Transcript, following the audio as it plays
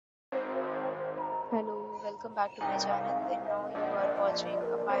Hello, welcome back to my channel, and now you are watching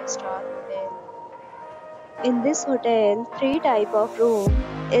a 5-star hotel. In this hotel, three type of room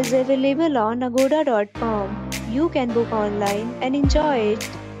is available on agoda.com. You can book online and enjoy it.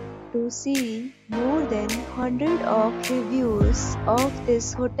 To see more than 100 of reviews of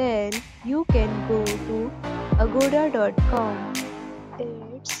this hotel, you can go to agoda.com.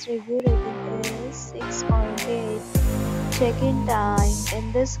 Its review rating is 6.8. Check-in time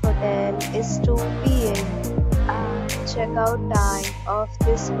in this hotel is 2 p.m. and check-out time of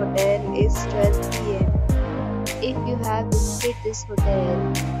this hotel is 12 p.m. If you have visited this hotel,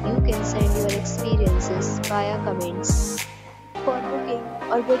 you can send your experiences via comments. For booking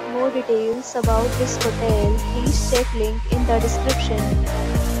or get more details about this hotel, please check link in the description.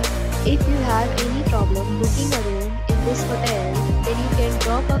 If you have any problem booking a room in this hotel, then you can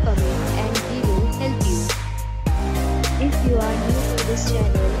drop a comment and we will help you. If you are new to this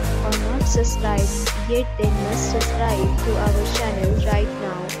channel or not subscribed yet, then must subscribe to our channel right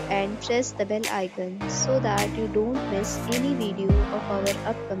now and press the bell icon so that you don't miss any video of our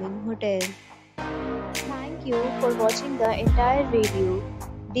upcoming hotel. Thank you for watching the entire video.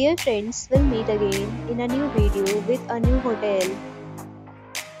 Dear friends, we'll meet again in a new video with a new hotel.